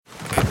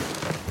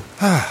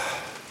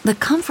The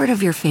comfort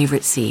of your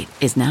favorite seat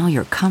is now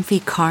your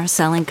comfy car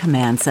selling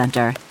command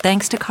center,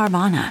 thanks to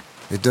Carvana.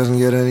 It doesn't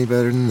get any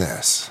better than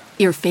this.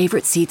 Your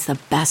favorite seat's the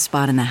best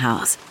spot in the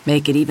house.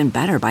 Make it even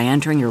better by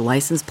entering your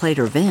license plate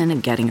or VIN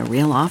and getting a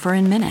real offer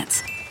in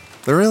minutes.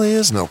 There really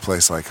is no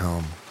place like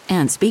home.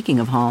 And speaking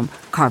of home,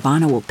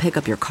 Carvana will pick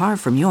up your car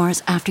from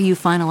yours after you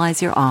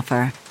finalize your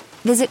offer.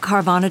 Visit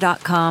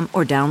Carvana.com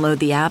or download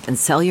the app and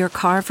sell your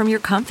car from your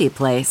comfy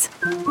place.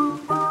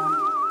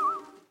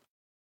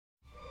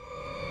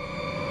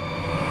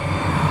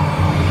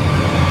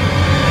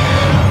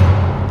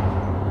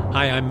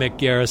 Hi, I'm Mick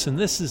Garrison.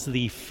 This is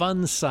the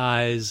Fun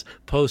Size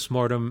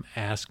Postmortem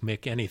Ask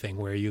Mick Anything,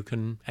 where you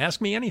can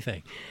ask me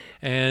anything.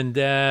 And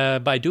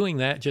by doing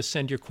that, just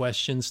send your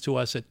questions to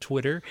us at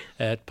Twitter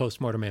at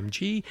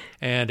PostmortemMG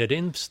and at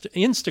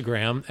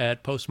Instagram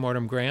at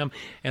PostmortemGram.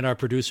 And our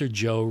producer,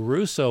 Joe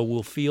Russo,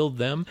 will field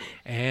them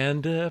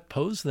and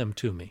pose them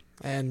to me.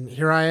 And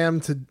here I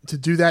am to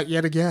do that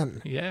yet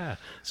again. Yeah.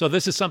 So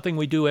this is something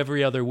we do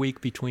every other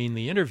week between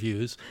the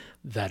interviews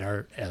that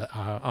are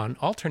on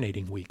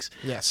alternating weeks.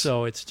 Yes.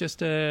 So it's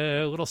just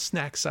a little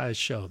snack-sized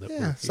show that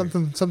we're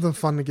something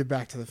fun to give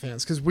back to the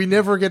fans, because we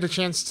never get a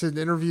chance to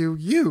interview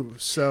you.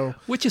 So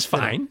which is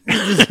fine.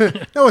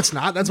 No, it's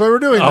not. That's why we're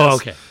doing this. Oh,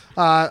 okay.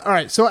 All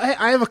right. So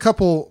I have a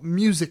couple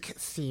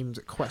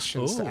music-themed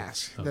questions to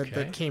ask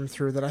that came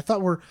through that I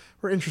thought were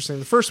interesting.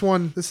 The first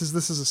one, this is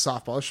a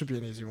softball. It should be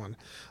an easy one.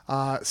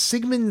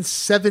 Sigmund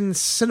 7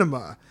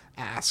 Cinema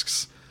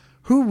asks,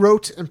 who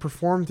wrote and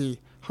performed the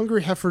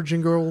Hungry Heifer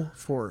jingle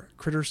for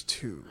Critters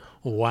 2?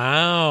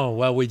 Wow.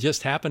 Well, we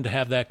just happened to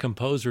have that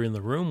composer in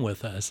the room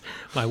with us.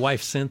 My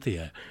wife,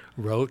 Cynthia,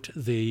 wrote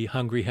the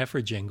Hungry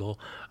Heifer jingle.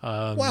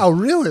 Wow,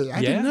 really?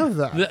 I didn't know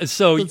that.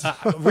 So,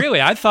 really,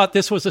 I thought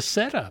this was a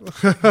setup.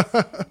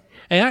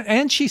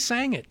 And she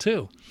sang it,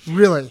 too.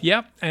 Really?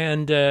 Yep.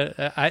 And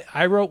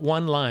I wrote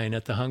one line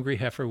at the Hungry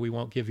Heifer, we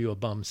won't give you a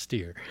bum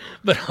steer.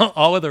 But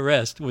all of the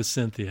rest was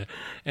Cynthia.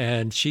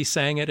 And she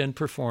sang it and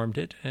performed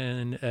it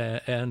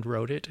and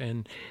wrote it.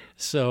 And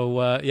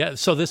so,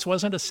 so this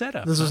wasn't a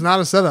setup. This was not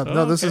a setup.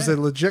 No, this is a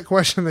legit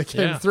question that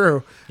came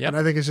through. Yep. And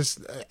I think it's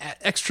just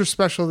extra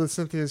special that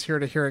Cynthia is here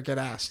to hear it get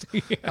asked.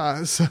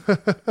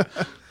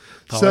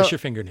 Polish your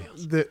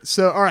fingernails.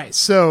 All right.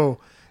 So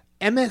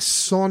MS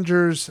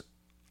Saunders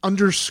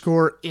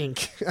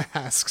 _Inc.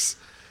 asks,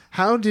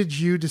 how did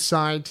you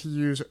decide to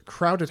use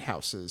Crowded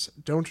House's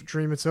Don't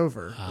Dream It's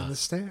Over in The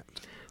Stand?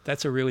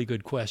 That's a really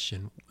good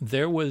question.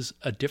 There was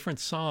a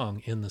different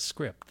song in the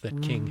script that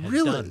King had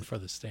done for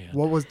The Stand. Do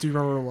you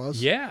remember what it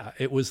was? Yeah,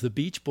 it was the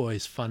Beach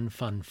Boys' Fun,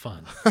 Fun,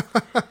 Fun.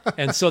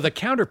 And so the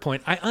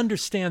counterpoint, I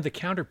understand the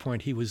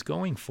counterpoint he was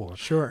going for.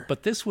 Sure.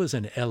 But this was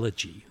an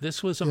elegy.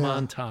 This was a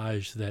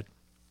montage that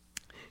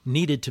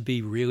needed to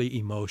be really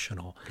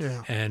emotional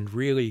and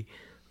really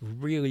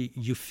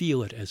you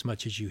feel it as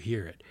much as you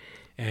hear it.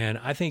 And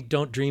I think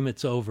Don't Dream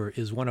It's Over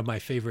is one of my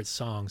favorite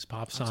songs,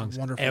 pop songs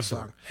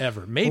ever.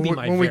 Maybe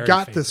my When very we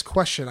got favorite. This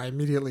question, I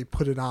immediately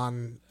put it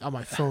on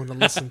my phone to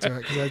listen to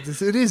it.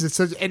 Because it's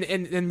such,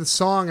 and the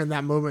song and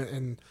that moment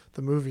in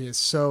the movie is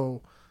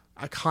so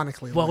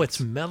iconically Well, linked. it's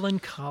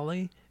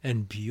melancholy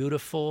and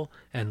beautiful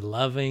and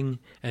loving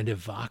and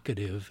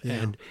evocative. Yeah.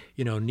 And,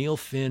 Neil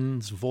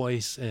Finn's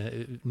voice,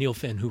 Neil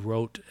Finn, who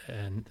wrote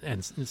and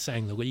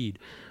sang the lead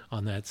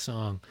on that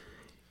song,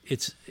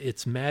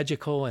 it's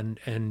magical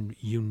and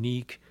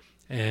unique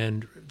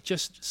and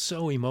just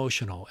so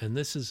emotional. And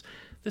this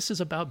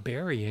is about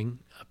burying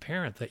a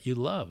parent that you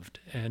loved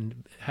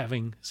and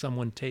having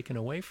someone taken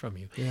away from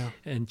you. Yeah.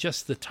 And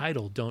just the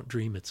title, Don't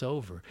Dream It's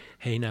Over,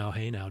 hey now,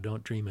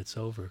 don't dream it's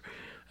over,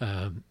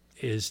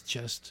 is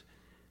just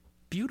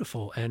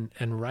beautiful and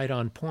right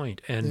on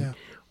point. And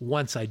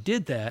once I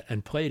did that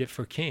and played it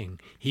for King,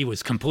 he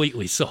was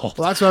completely sold.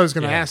 Well, that's what I was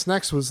going to ask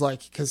next, was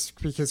like,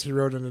 because he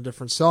wrote in a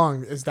different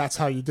song, that's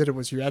how you did it,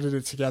 was you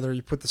edited it together,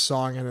 you put the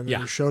song in, and then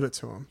you showed it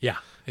to him. Yeah,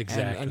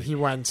 exactly. And he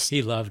went...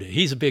 He loved it.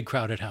 He's a big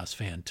Crowded House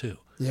fan, too.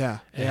 Yeah,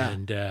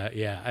 And,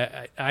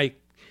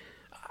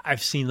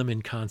 I've seen them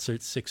in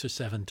concert 6 or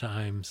 7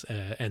 times,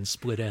 and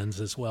Split Ends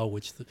as well,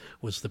 which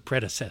was the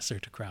predecessor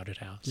to Crowded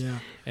House. Yeah.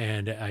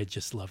 And I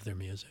just love their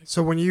music.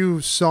 So when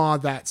you saw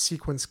that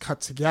sequence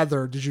cut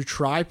together, did you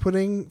try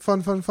putting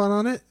Fun, Fun, Fun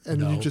on it? And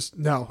No. you just...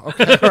 No.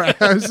 Okay. All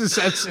right. I was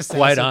just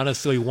Quite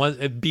honestly,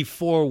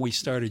 before we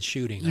started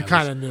shooting, you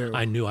kind of knew.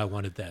 I knew I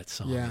wanted that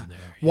song in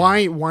there.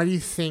 Why do you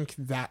think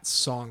that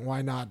song?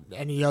 Why not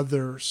any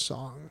other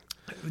song?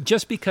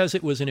 Just because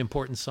it was an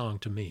important song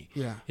to me.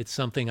 Yeah. It's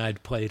something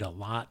I'd played a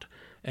lot.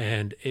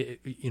 And, I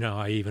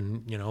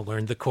even,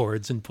 learned the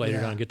chords and played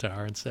it on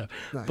guitar and stuff.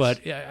 Nice.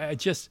 But I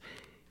just,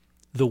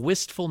 the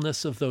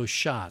wistfulness of those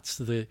shots,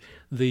 the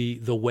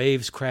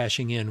waves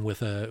crashing in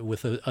with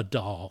a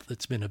doll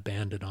that's been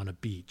abandoned on a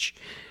beach,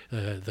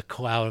 the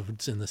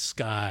clouds in the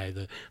sky,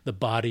 the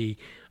body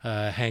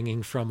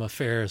hanging from a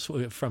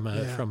from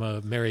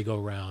a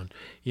merry-go-round,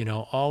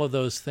 all of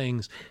those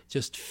things,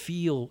 just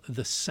feel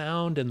the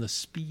sound and the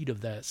speed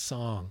of that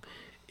song.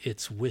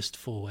 It's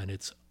wistful and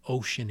it's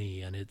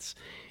oceany and it's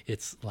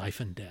life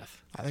and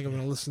death. I think I'm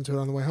going to listen to it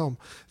on the way home.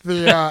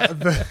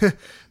 That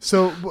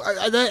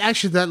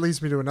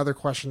leads me to another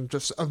question,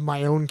 just of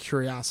my own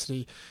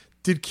curiosity.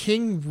 Did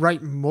King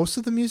write most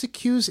of the music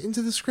cues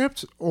into the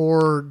script,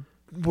 or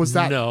was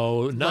that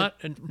not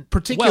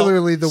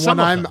particularly the one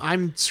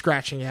I'm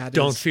scratching at?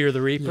 Don't Fear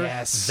the Reaper.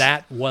 Yes,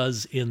 that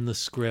was in the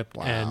script,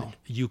 wow. And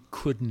you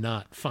could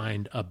not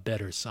find a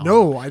better song.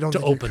 No, I don't to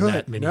think you open could.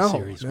 that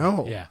miniseries.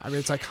 No, yeah. I mean,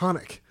 it's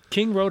iconic.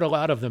 King wrote a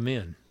lot of them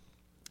in,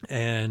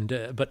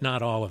 and but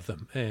not all of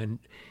them. And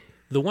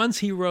the ones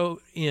he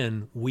wrote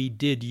in, we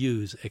did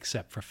use,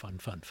 except for Fun.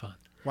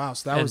 Wow,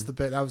 so that was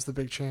the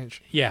big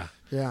change. Yeah.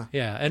 Yeah.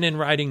 Yeah. And in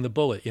Riding the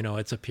Bullet,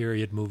 it's a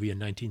period movie in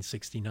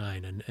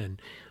 1969.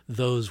 And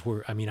those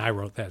were, I mean, I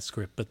wrote that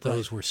script, but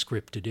those were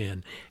scripted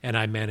in. And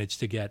I managed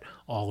to get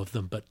all of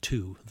them but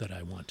 2 that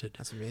I wanted.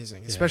 That's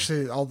amazing. Yeah.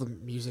 Especially all the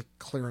music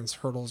clearance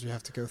hurdles you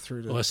have to go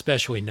through. Well,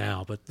 especially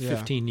now. But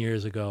 15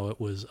 years ago, it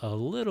was a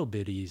little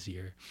bit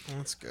easier.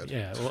 That's good.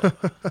 Yeah. Well,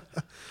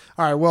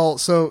 all right. Well,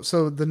 so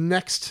the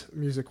next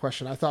music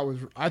question I thought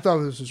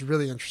this was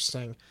really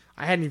interesting.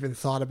 I hadn't even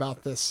thought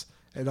about this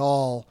at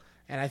all,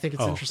 and I think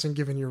it's interesting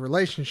given your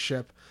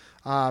relationship.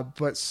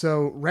 But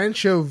so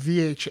Rancho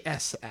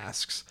VHS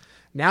asks,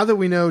 now that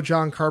we know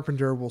John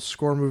Carpenter will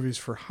score movies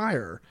for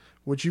hire,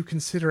 would you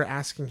consider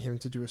asking him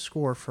to do a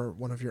score for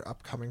one of your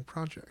upcoming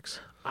projects?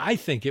 I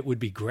think it would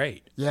be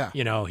great. Yeah.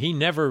 He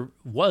never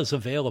was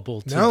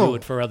available to do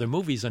it for other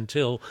movies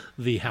until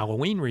the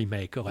Halloween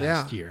remake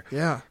last year.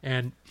 Yeah.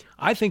 And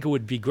I think it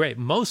would be great.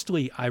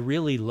 Mostly, I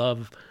really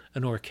love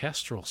an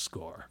orchestral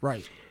score.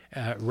 Right.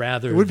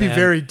 Rather, it would be than,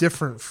 very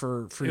different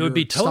for it would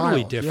be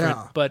totally style. different.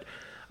 Yeah. But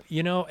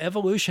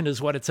evolution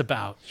is what it's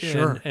about.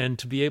 Sure. And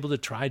to be able to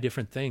try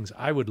different things,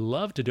 I would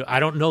love to do. I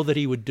don't know that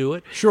he would do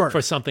it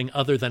for something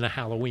other than a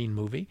Halloween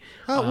movie.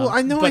 Well,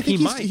 I know. I think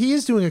he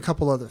is doing a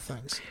couple other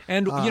things.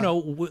 And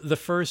the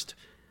first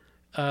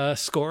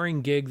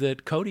scoring gig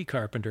that Cody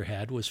Carpenter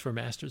had was for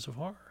Masters of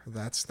Horror.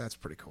 That's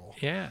pretty cool.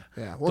 Yeah.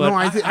 Yeah. Well,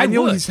 I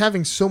know he's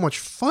having so much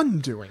fun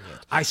doing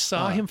it. I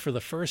saw him for the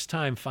first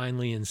time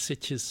finally in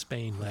Sitges,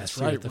 Spain last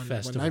year at the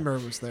festival. When Nightmare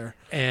was there.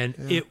 And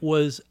it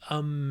was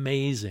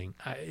amazing.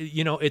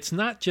 It's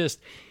not just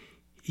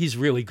he's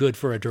really good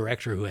for a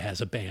director who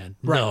has a band.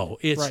 Right. No,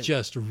 it's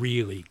just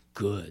really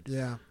good.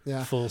 Yeah,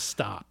 yeah. Full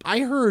stop. I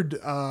heard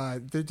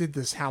they did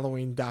this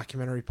Halloween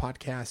documentary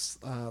podcast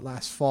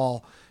last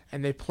fall,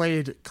 and they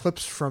played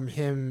clips from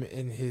him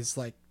in his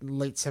late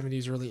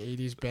 70s, early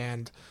 80s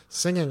band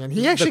singing, and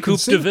he actually the Coupe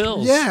de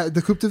Villes. Yeah,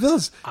 the Coupe de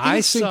Villes. He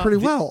can sing pretty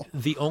well.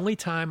 The only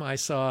time I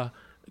saw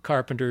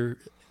Carpenter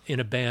in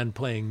a band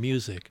playing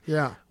music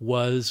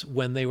was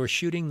when they were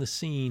shooting the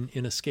scene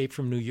in Escape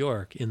from New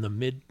York in the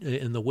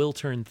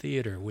Wiltern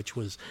Theater, which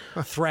was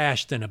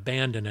thrashed and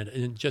abandoned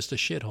and just a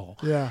shithole.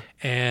 Yeah.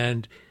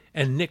 And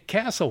Nick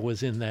Castle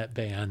was in that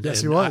band.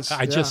 Yes, and he was.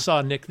 I just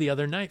saw Nick the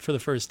other night for the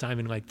first time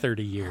in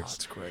 30 years. Oh,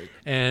 that's great.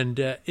 And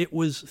it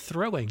was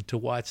thrilling to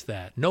watch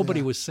that.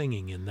 Nobody was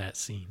singing in that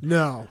scene.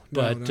 No.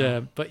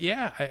 But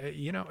yeah,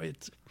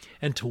 it's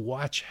and to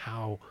watch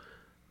how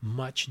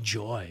much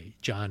joy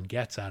John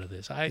gets out of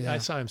this. I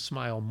saw him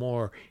smile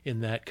more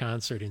in that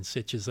concert in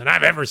Sitges than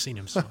I've ever seen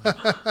him smile.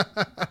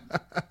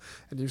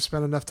 And you've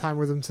spent enough time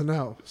with him to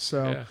know.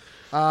 So,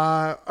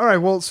 all right.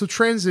 Well, so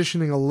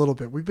transitioning a little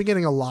bit, we've been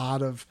getting a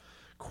lot of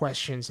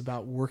questions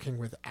about working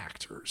with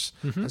actors.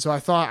 Mm-hmm. And so I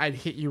thought I'd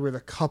hit you with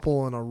a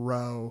couple in a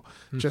row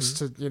just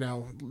to,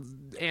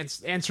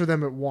 answer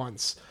them at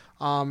once.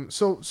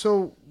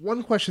 So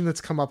one question that's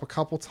come up a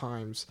couple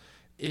times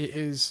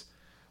is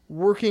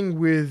working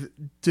with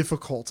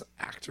difficult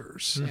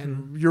actors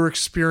and your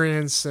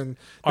experience, and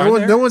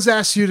no one's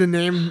asked you to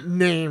name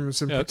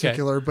names in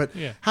particular, but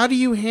how do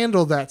you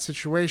handle that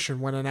situation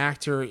when an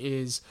actor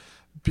is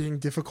being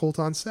difficult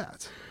on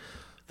set?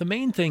 The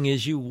main thing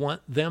is you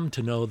want them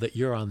to know that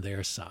you're on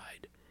their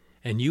side,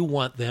 and you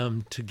want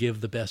them to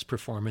give the best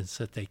performance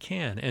that they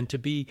can, and to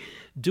be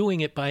doing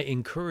it by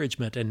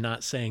encouragement and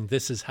not saying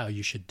this is how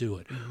you should do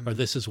it or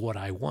this is what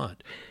I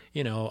want.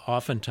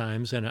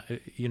 Oftentimes, and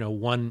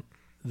one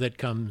that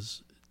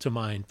comes to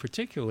mind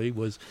particularly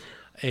was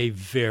a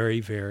very,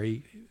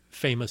 very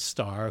famous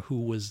star who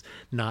was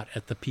not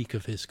at the peak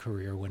of his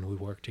career when we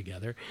worked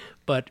together,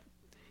 but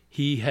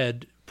he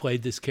had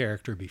played this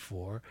character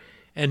before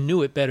and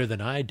knew it better than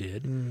I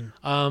did,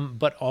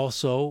 but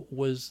also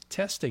was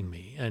testing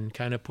me and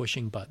kind of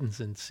pushing buttons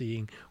and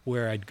seeing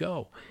where I'd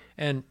go.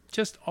 And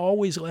just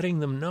always letting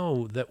them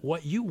know that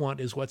what you want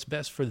is what's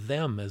best for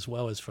them as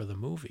well as for the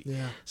movie.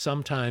 Yeah.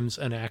 Sometimes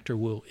an actor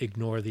will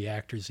ignore the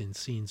actors in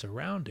scenes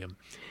around him,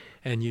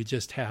 and you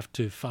just have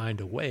to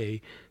find a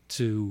way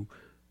to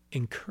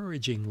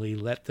encouragingly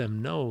let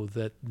them know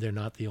that they're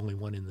not the only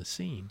one in the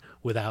scene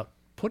without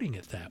putting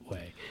it that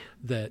way,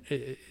 that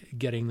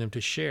getting them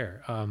to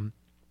share.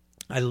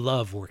 I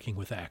love working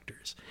with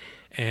actors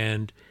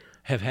and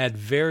have had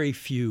very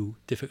few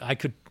I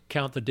could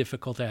count the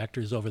difficult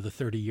actors over the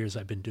 30 years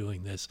I've been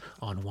doing this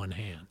on one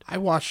hand. I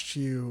watched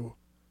you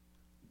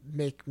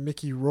make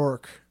Mickey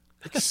Rourke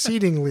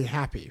exceedingly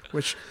happy,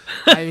 which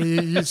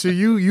so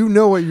you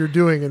know what you're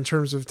doing in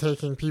terms of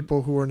taking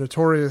people who are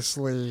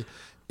notoriously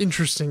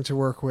interesting to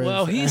work with.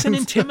 Well, he's an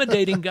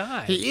intimidating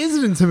guy. He is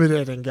an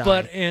intimidating guy.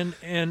 But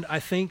and I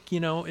think,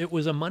 it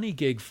was a money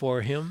gig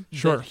for him.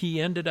 Sure. That he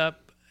ended up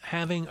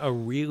having a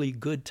really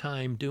good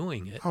time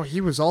doing it. Oh,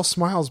 he was all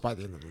smiles by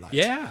the end of the night.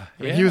 Yeah.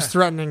 He was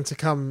threatening to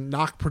come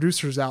knock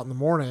producers out in the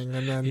morning,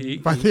 and then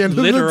by the end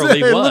of the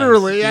day,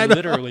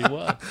 literally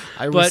was.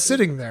 I was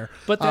sitting there.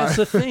 But that's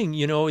the thing,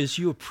 is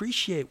you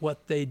appreciate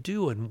what they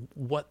do and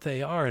what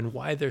they are and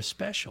why they're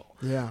special.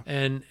 Yeah.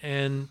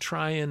 And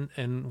try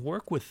and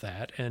work with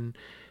that. And,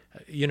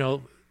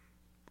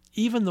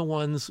 even the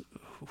ones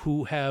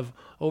who have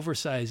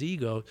oversized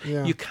egos,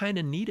 you kind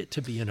of need it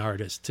to be an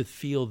artist to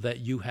feel that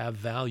you have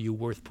value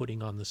worth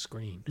putting on the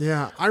screen.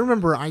 Yeah, I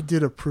remember I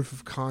did a proof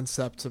of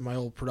concept at my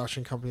old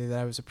production company that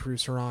I was a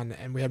producer on,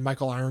 and we had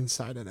Michael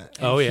Ironside in it.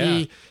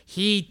 And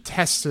he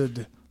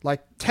tested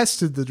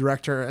the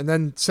director and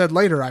then said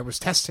later, I was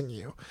testing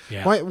you.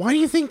 Yeah. Why do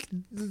you think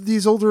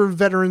these older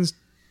veterans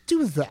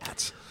do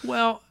that?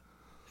 Well,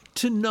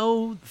 to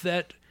know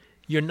that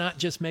you're not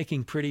just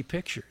making pretty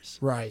pictures.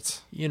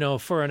 Right.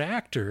 For an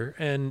actor,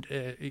 and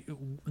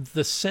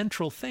the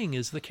central thing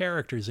is the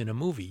characters in a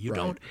movie. You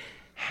don't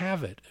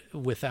have it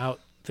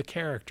without the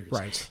characters.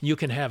 Right. You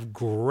can have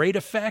great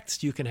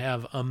effects. You can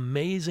have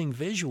amazing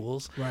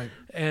visuals. Right.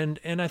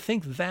 And I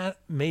think that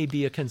may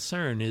be a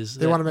concern. Is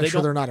they want to make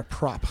sure they're not a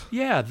prop.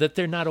 Yeah, that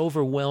they're not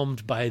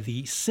overwhelmed by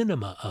the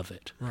cinema of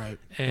it. Right.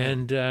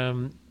 And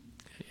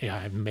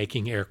I'm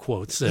making air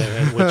quotes,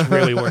 which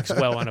really works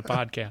well on a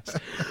podcast.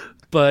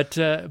 But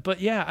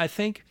yeah, I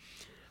think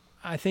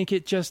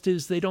it just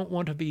is. They don't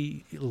want to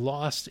be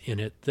lost in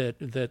it.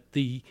 That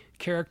the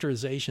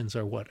characterizations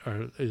are what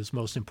is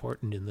most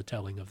important in the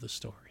telling of the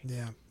story.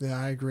 Yeah,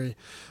 I agree.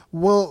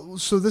 Well,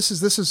 so this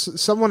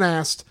is someone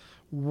asked,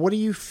 what do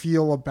you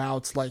feel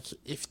about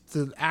if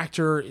the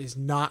actor is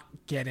not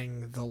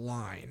getting the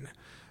line?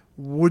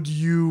 Would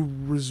you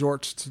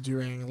resort to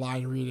doing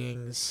line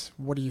readings?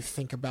 What do you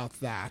think about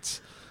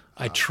that?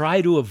 I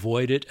try to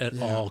avoid it at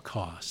all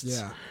costs.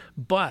 Yeah.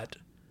 But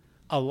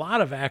a lot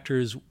of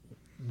actors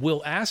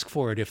will ask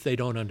for it if they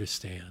don't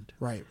understand.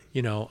 Right.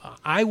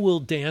 I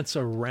will dance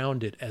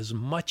around it as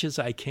much as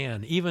I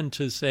can, even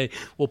to say,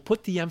 well,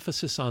 put the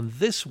emphasis on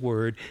this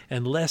word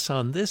and less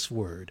on this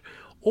word,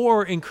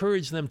 or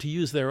encourage them to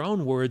use their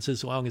own words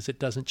as long as it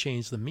doesn't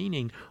change the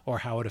meaning or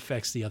how it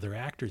affects the other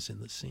actors in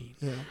the scene.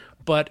 Yeah.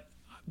 But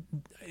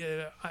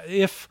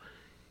if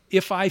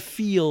I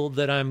feel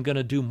that I'm going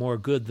to do more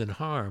good than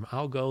harm,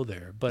 I'll go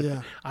there. But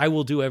I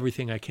will do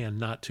everything I can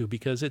not to,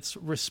 because it's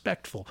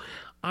respectful.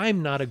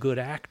 I'm not a good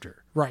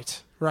actor.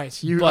 Right.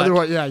 Otherwise, you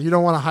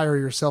don't want to hire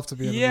yourself to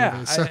be in the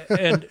movie. So.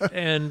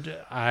 And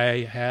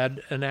I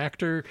had an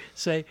actor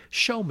say,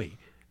 "Show me,"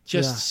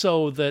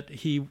 so that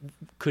he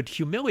could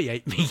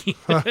humiliate me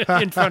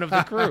in front of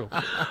the crew.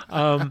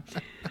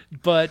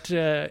 But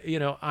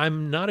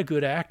I'm not a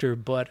good actor,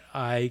 but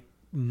I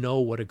know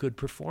what a good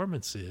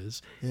performance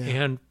is,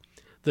 and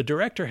the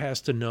director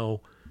has to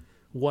know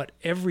what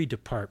every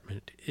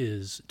department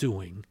is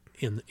doing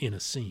in a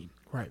scene.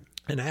 Right.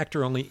 An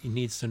actor only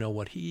needs to know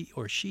what he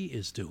or she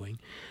is doing,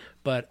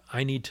 but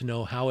I need to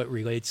know how it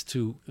relates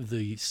to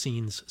the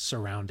scenes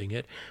surrounding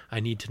it. I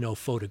need to know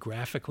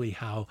photographically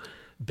how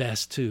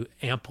best to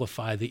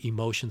amplify the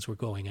emotions we're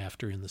going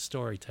after in the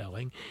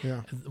storytelling,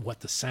 what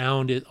the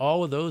sound is,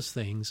 all of those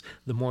things.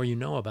 The more you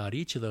know about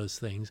each of those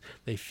things,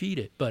 they feed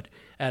it. But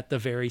at the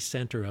very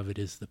center of it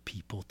is the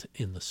people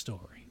in the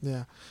story.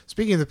 Yeah.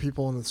 Speaking of the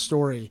people in the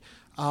story,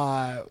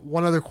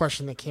 one other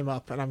question that came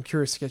up, and I'm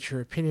curious to get your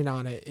opinion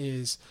on it,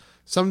 is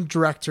some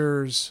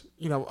directors,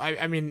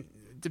 I mean,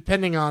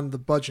 depending on the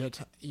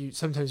budget,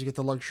 sometimes you get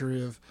the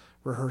luxury of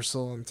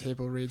rehearsal and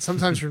table read.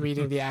 Sometimes you're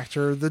meeting the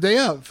actor the day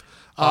of.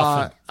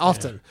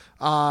 Often.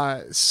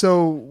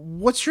 So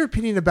what's your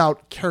opinion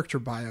about character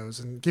bios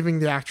and giving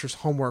the actors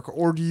homework?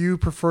 Or do you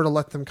prefer to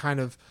let them kind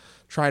of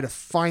try to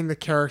find the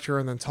character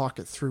and then talk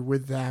it through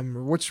with them?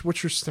 Or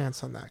what's your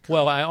stance on that?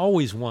 Well, I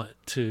always want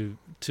to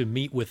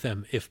meet with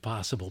them if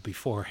possible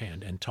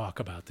beforehand and talk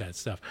about that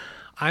stuff.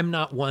 I'm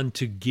not one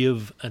to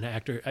give an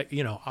actor,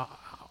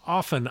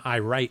 often I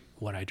write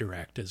what I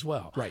direct as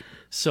well. Right.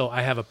 So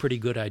I have a pretty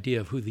good idea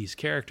of who these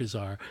characters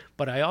are,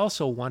 but I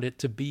also want it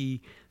to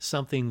be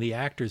something the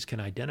actors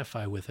can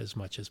identify with as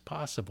much as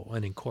possible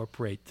and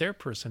incorporate their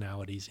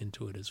personalities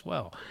into it as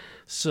well.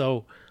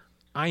 So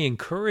I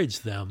encourage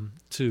them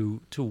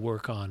to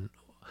work on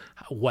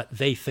what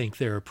they think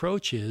their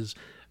approach is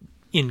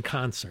in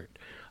concert.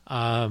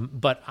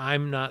 But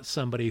I'm not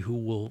somebody who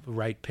will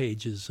write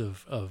pages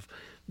of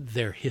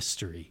their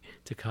history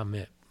to come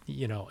in.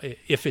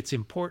 If it's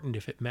important,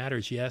 if it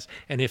matters, yes.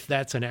 And if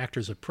that's an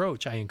actor's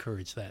approach, I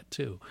encourage that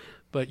too.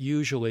 But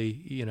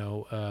usually,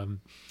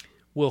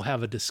 we'll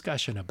have a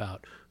discussion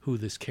about who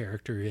this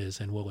character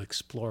is and we'll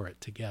explore it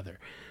together.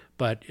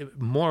 But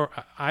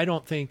I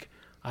don't think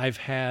I've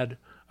had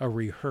a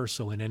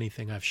rehearsal in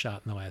anything I've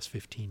shot in the last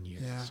 15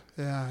 years.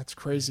 Yeah, it's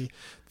crazy.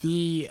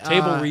 The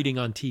table reading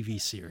on TV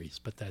series,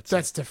 but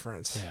that's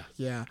different.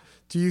 Yeah.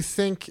 Do you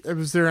think,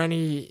 was there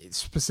any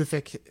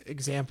specific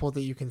example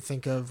that you can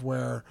think of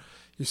where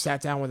you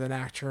sat down with an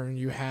actor and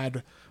you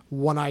had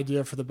one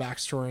idea for the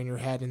backstory in your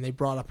head and they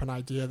brought up an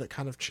idea that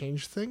kind of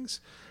changed things?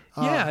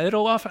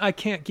 It'll often, I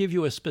can't give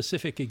you a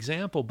specific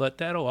example, but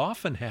that'll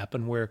often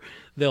happen where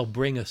they'll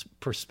bring a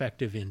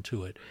perspective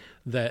into it.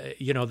 That,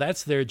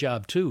 that's their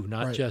job too,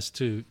 not just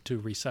to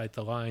recite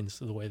the lines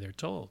the way they're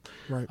told.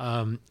 Right.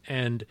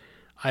 And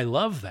I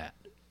love that.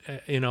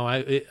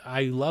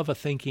 I love a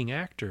thinking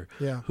actor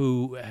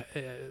who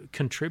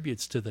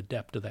contributes to the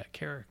depth of that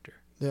character.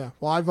 Yeah.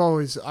 Well,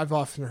 I've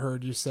often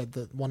heard you said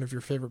that one of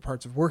your favorite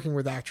parts of working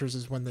with actors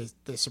is when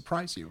they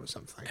surprise you with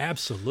something.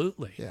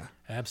 Absolutely. Yeah.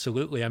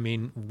 Absolutely. I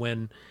mean,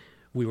 when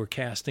we were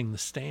casting The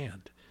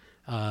Stand,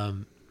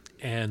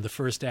 and the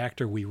first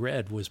actor we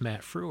read was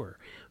Matt Frewer,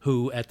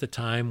 who at the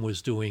time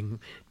was doing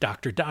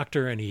Dr.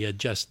 and he had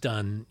just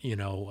done,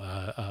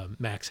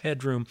 Max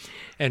Headroom,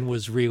 and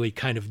was really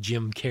kind of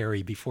Jim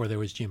Carrey before there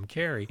was Jim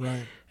Carrey.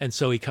 Right. And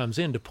so he comes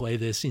in to play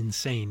this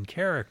insane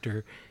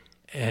character,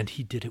 and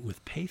he did it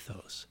with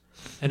pathos.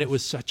 And it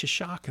was such a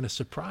shock and a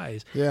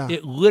surprise. Yeah.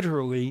 It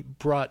literally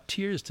brought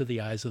tears to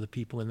the eyes of the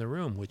people in the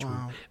room, which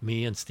were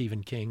me and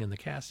Stephen King and the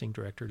casting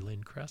director,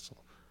 Lynn Kressel.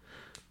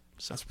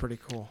 So that's pretty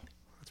cool.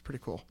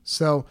 Pretty cool.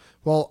 So,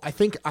 well, I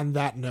think on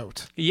that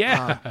note.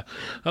 Yeah.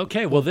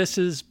 Okay. Well, this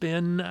has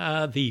been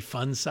the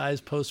Fun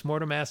Size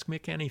Postmortem Ask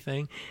Mick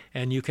Anything.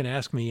 And you can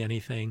ask me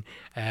anything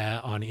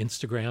on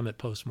Instagram at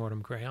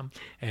PostmortemGraham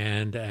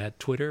and at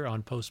Twitter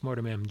on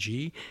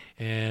PostmortemMG.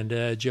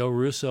 And Joe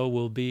Russo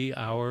will be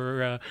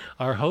our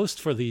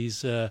host for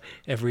these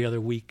every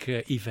other week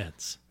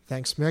events.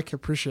 Thanks, Mick.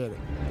 Appreciate it.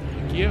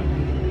 Thank you.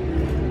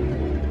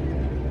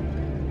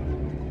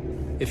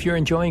 If you're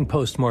enjoying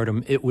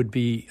Postmortem, it would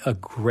be a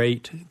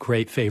great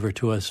favor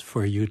to us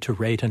for you to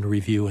rate and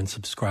review and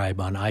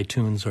subscribe on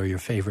iTunes or your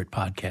favorite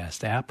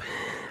podcast app.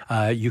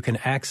 You can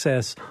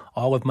access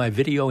all of my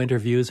video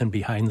interviews and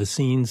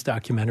behind-the-scenes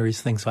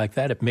documentaries, things like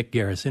that, at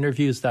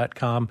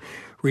mickgarrisinterviews.com.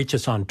 Reach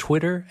us on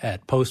Twitter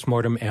at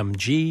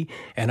PostmortemMG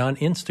and on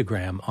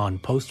Instagram on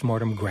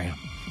PostmortemGraham.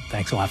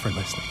 Thanks a lot for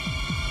listening.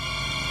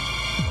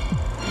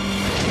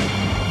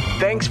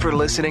 Thanks for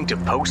listening to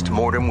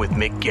Postmortem with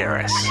Mick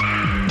Garris.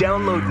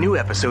 Download new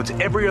episodes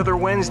every other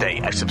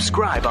Wednesday and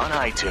subscribe on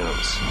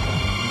iTunes.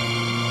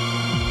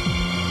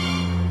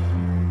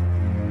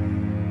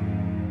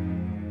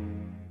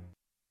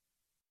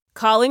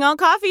 Calling all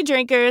coffee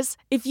drinkers.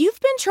 If you've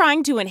been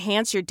trying to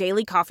enhance your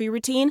daily coffee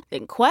routine,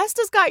 then Quest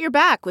has got your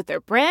back with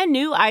their brand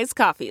new iced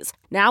coffees.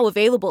 Now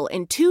available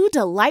in 2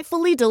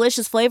 delightfully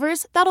delicious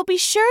flavors that'll be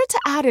sure to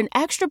add an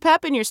extra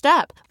pep in your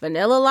step.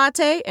 Vanilla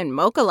latte and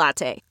mocha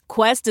latte.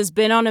 Quest has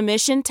been on a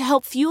mission to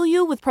help fuel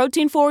you with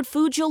protein-forward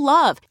foods you'll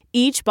love.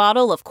 Each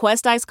bottle of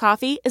Quest iced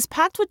coffee is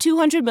packed with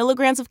 200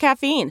 milligrams of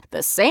caffeine,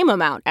 the same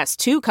amount as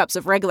 2 cups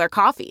of regular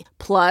coffee,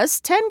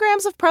 plus 10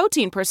 grams of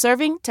protein per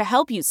serving to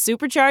help you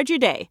supercharge your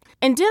day.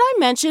 And did I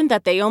mention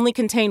that they only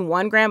contain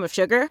 1 gram of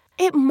sugar?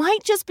 It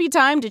might just be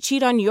time to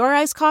cheat on your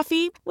iced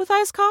coffee with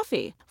iced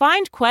coffee.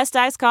 Find Quest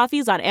iced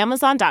coffees on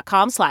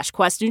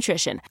Amazon.com/Quest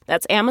Nutrition.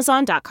 That's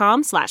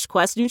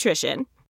Amazon.com/Quest Nutrition.